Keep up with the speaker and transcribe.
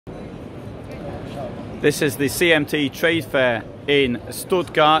This is the CMT Trade Fair in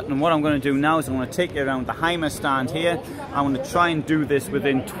Stuttgart, and what I'm going to do now is I'm going to take you around the Hymer stand here. I'm going to try and do this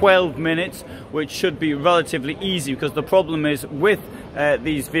within 12 minutes, which should be relatively easy, because the problem is with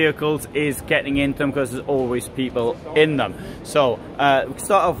these vehicles is getting into them, because there's always people in them. So we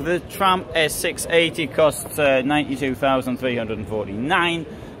start off with the Tramp S680, costs 92,349.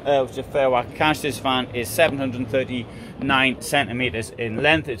 Which is fair whack cash. This van is 739 centimeters in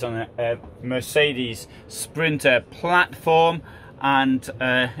length. It's on a Mercedes Sprinter platform, and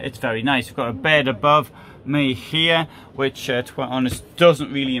it's very nice. We've got a bed above me here, which to be honest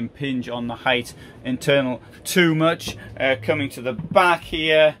doesn't really impinge on the height internal too much. Coming to the back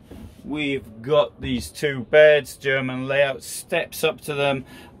here, we've got these two beds, German layout, steps up to them.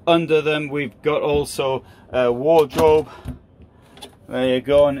 Under them we've got also a wardrobe. There you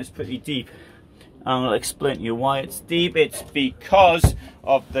go, and it's pretty deep. I'll explain to you why it's deep. It's because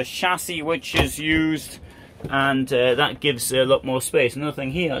of the chassis which is used, and that gives a lot more space. Another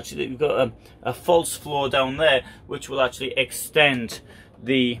thing here, actually, we've got a false floor down there, which will actually extend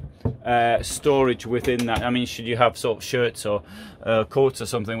the storage within that. I mean, should you have sort of shirts or coats or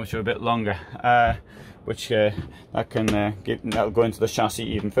something which are a bit longer, which that can that'll go into the chassis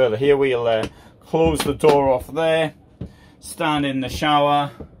even further. Here we'll close the door off there, stand in the shower,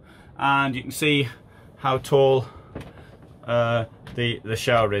 and you can see how tall the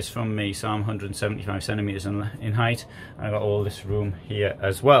shower is from me. So I'm 175 centimeters in height. I've got all this room here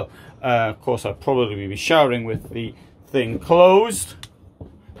as well. Of course, I'll probably be showering with the thing closed,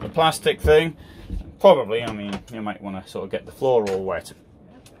 the plastic thing. Probably, I mean, you might want to sort of get the floor all wet.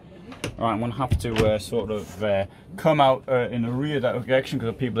 Right, I'm going to have to sort of come out in a rear direction,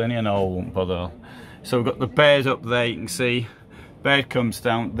 because the people in here no, I won't bother. So we've got the bed up there, you can see. Bed comes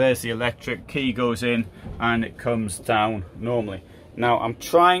down, there's the electric, key goes in, and it comes down normally. Now I'm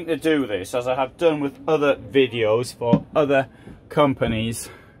trying to do this, as I have done with other videos for other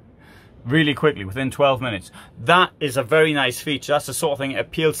companies, really quickly, within 12 minutes. That is a very nice feature. That's the sort of thing that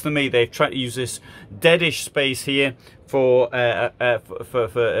appeals to me. They've tried to use this deadish space here for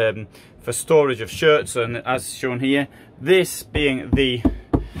storage of shirts, and as shown here, this being the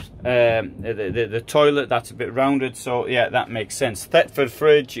toilet, that's a bit rounded, so yeah, that makes sense. Thetford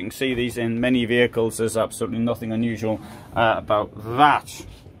fridge, you can see these in many vehicles. There's absolutely nothing unusual about that.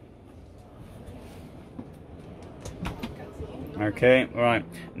 Okay, right,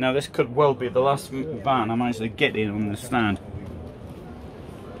 now this could well be the last van I managed to get in on the stand.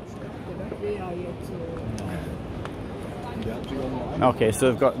 Okay,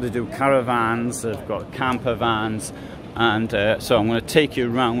 so they do caravans, they've got camper vans, and so I'm going to take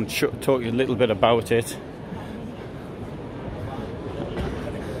you around, talk you a little bit about it,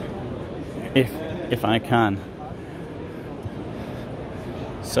 if I can.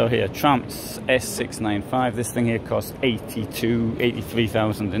 So here, Tramp's S695. This thing here costs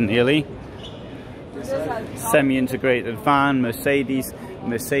 83,000 nearly. Semi-integrated van, Mercedes.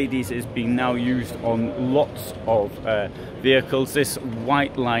 Mercedes is being now used on lots of vehicles. This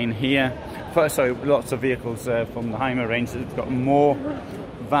white line here, sorry, lots of vehicles from the Hymer range. It's got more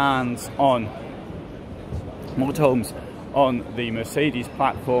vans on, motorhomes on the Mercedes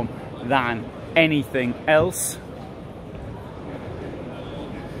platform than anything else.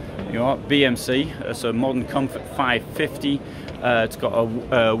 You know, BMC, so Modern Comfort 550. It's got a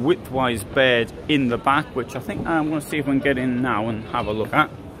widthwise bed in the back, which I think I'm going to see if we can get in now and have a look at.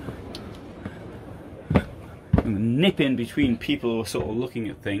 And nip in between people who are sort of looking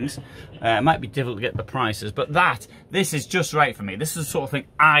at things. It might be difficult to get the prices, but this is just right for me. This is the sort of thing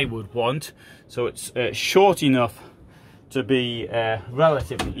I would want. So it's short enough to be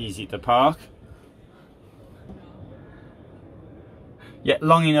relatively easy to park, yet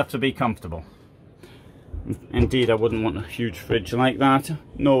long enough to be comfortable. Indeed, I wouldn't want a huge fridge like that,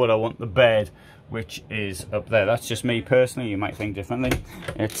 nor would I want the bed which is up there. That's just me personally. You might think differently.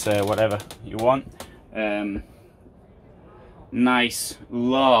 It's whatever you want. Nice,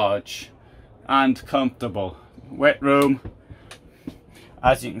 large and comfortable wet room.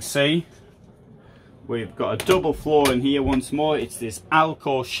 As you can see, we've got a double floor in here once more. It's this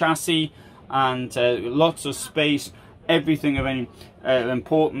Alcor chassis, and lots of space. Everything of any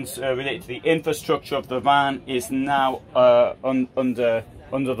importance related to the infrastructure of the van is now under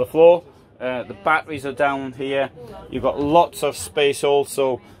the floor. The batteries are down here. You've got lots of space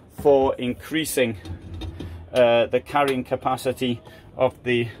also for increasing the carrying capacity of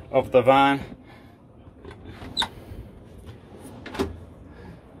the van.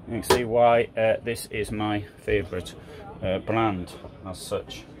 You can see why this is my favourite brand as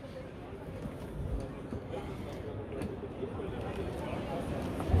such.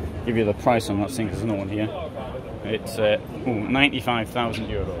 give you the price on that thing, there's no one here. It's 95,000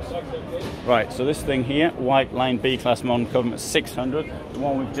 euros. Right, so this thing here, white line B-class modern cover, 600. The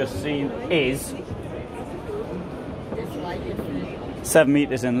one we've just seen is 7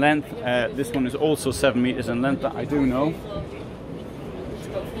 meters in length. This one is also 7 meters in length, that I do know.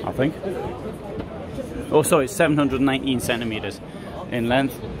 I think. Oh, sorry, it's 719 centimeters in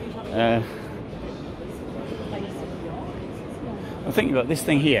length. I'm thinking about this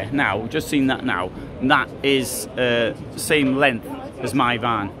thing here now, we've just seen that now. That is same length as my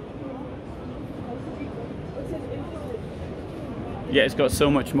van. Yeah, it's got so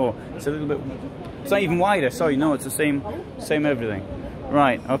much more. It's a little bit, it's not even wider, sorry, no, it's the same everything.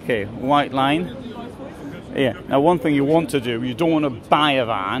 Right, okay, white line. Yeah, now one thing you want to do, you don't want to buy a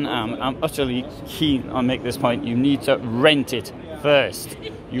van. I'm utterly keen on making this point. You need to rent it first.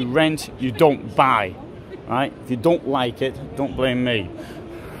 You rent, you don't buy. Right? If you don't like it, don't blame me.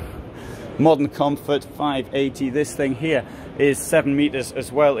 Modern Comfort 580. This thing here is 7 meters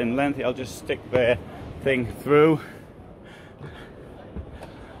as well in length. I'll just stick the thing through.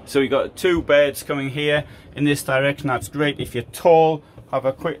 So we've got 2 beds coming here in this direction. That's great. If you're tall, have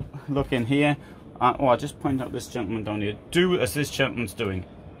a quick look in here. Oh, I'll just point out this gentleman down here. Do as this gentleman's doing.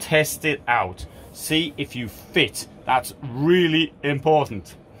 Test it out. See if you fit. That's really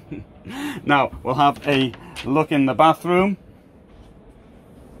important. Now, we'll have a look in the bathroom.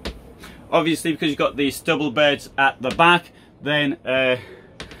 Obviously, because you've got these double beds at the back, then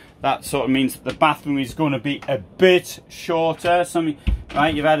that sort of means that the bathroom is going to be a bit shorter.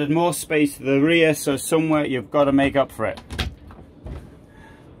 Right, you've added more space to the rear, so somewhere you've got to make up for it.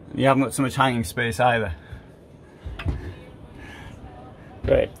 You haven't got so much hanging space either.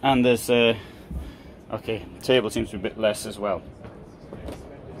 Great, and there's okay, table seems to be a bit less as well.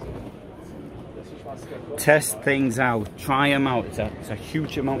 Test things out, try them out. It's a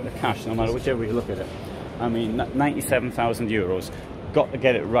huge amount of cash, no matter whichever way you look at it. I mean, 97,000 euros. Got to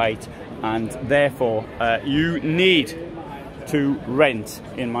get it right, and therefore you need to rent,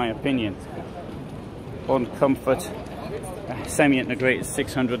 in my opinion. On Comfort semi-integrated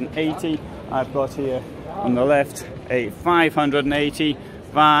 680. I've got here on the left a 580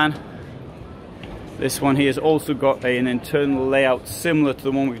 van. This one here has also got an internal layout similar to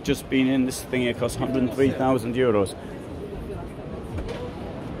the one we've just been in. This thing here costs 103,000 euros.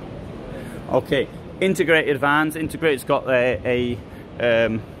 Okay, integrated vans. Integrated's got the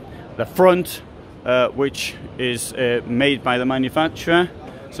front, which is made by the manufacturer,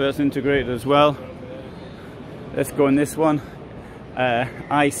 so that's integrated as well. Let's go in this one.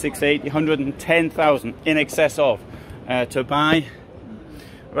 I680, 110,000 in excess of to buy.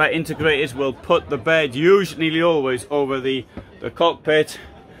 Right, integrated will put the bed usually always over the cockpit,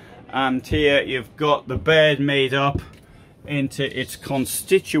 and here you've got the bed made up into its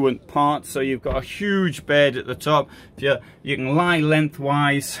constituent parts. So you've got a huge bed at the top. You can lie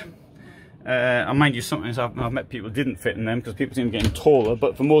lengthwise. And mind you, sometimes I've met people who didn't fit in them because people seem to be getting taller,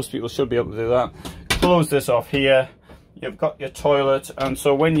 but for most people should be able to do that. Close this off here. You've got your toilet, and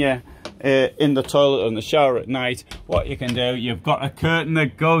so when you're in the toilet or in the shower at night, what you can do, you've got a curtain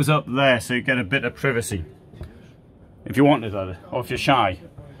that goes up there so you get a bit of privacy. If you wanted that, or if you're shy.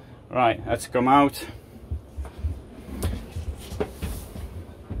 Right, let's come out.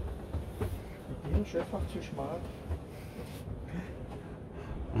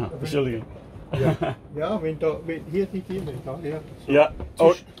 Entschuldigung. Ja, ja, wenn hier nicht immer, da, ja. So. Ja.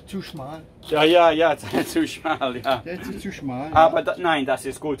 Zu schmal. Ja, zu schmal, ja. Das ist zu schmal. Aber nein, das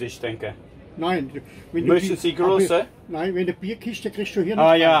ist gut, ich denke. Nein, wenn möchten Sie große? Nein, wenn eine Bierkiste kriegst du hier nicht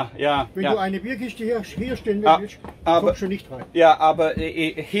rein. Ja. Wenn du eine Bierkiste hier stellen willst, kommst du nicht rein. Ja, aber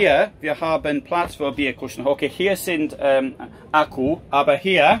hier, wir haben Platz für Bierkisten. Okay, hier sind Akku, aber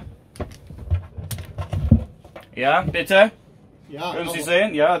hier, ja, bitte. Ja, können Sie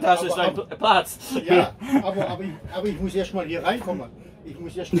sehen? Ja, das ist ein Platz. Ja, aber ich muss erst mal hier reinkommen. Und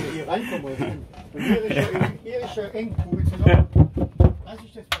hier ist ja eng. Das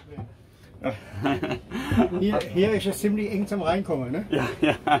ist das Problem. Hier ist es ziemlich eng zum Reinkommen. Ne? Ja.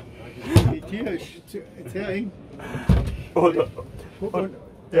 Hier ist sehr eng. Und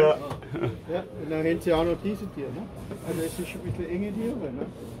ja, und dann haben Sie auch noch diese Tier. Ne? Also es ist ein bisschen enge Tiere. Ne?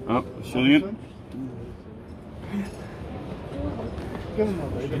 Ja, Entschuldigung.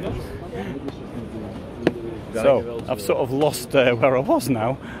 So, I've sort of lost where I was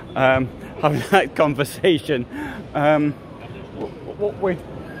now, having that conversation.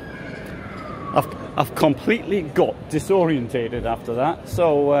 I've completely got disorientated after that.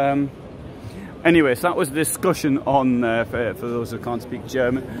 So, anyway, so that was a discussion on, for those who can't speak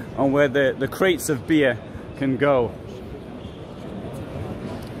German, on where the crates of beer can go.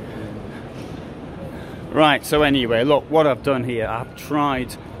 Right, so anyway, look, what I've done here, I've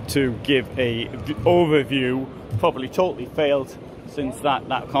tried to give a overview, probably totally failed since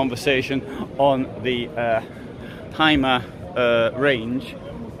that conversation on the Hymer range,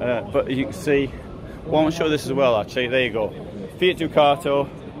 but you can see, well, I want to show this as well actually, there you go, Fiat Ducato,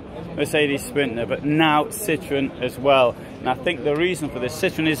 Mercedes Sprinter, but now Citroen as well. And I think the reason for this,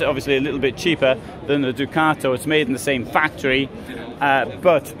 Citroen is obviously a little bit cheaper than the Ducato. It's made in the same factory,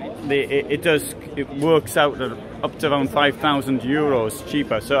 but it works out at up to around 5,000 euros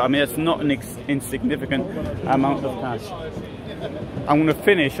cheaper. So I mean, it's not an insignificant amount of cash. I'm going to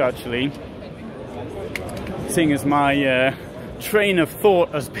finish actually, seeing as my train of thought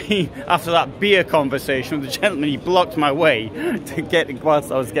has been, after that beer conversation with the gentleman, he blocked my way to get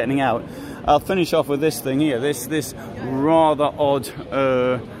whilst I was getting out. I'll finish off with this thing here, this rather odd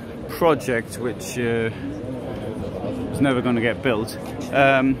project which is never going to get built.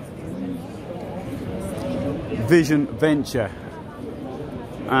 Vision Venture,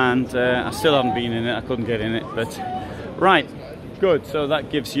 and I still haven't been in it, I couldn't get in it, but right. Good, so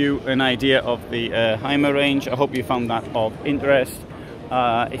that gives you an idea of the Hymer range. I hope you found that of interest.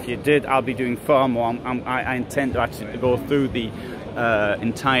 If you did, I'll be doing far more. I intend to actually go through the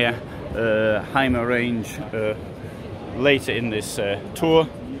entire Hymer range later in this tour.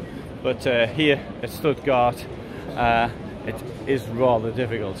 But here at Stuttgart, it is rather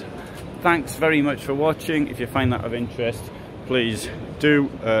difficult. Thanks very much for watching. If you find that of interest, please do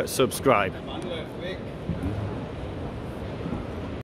subscribe.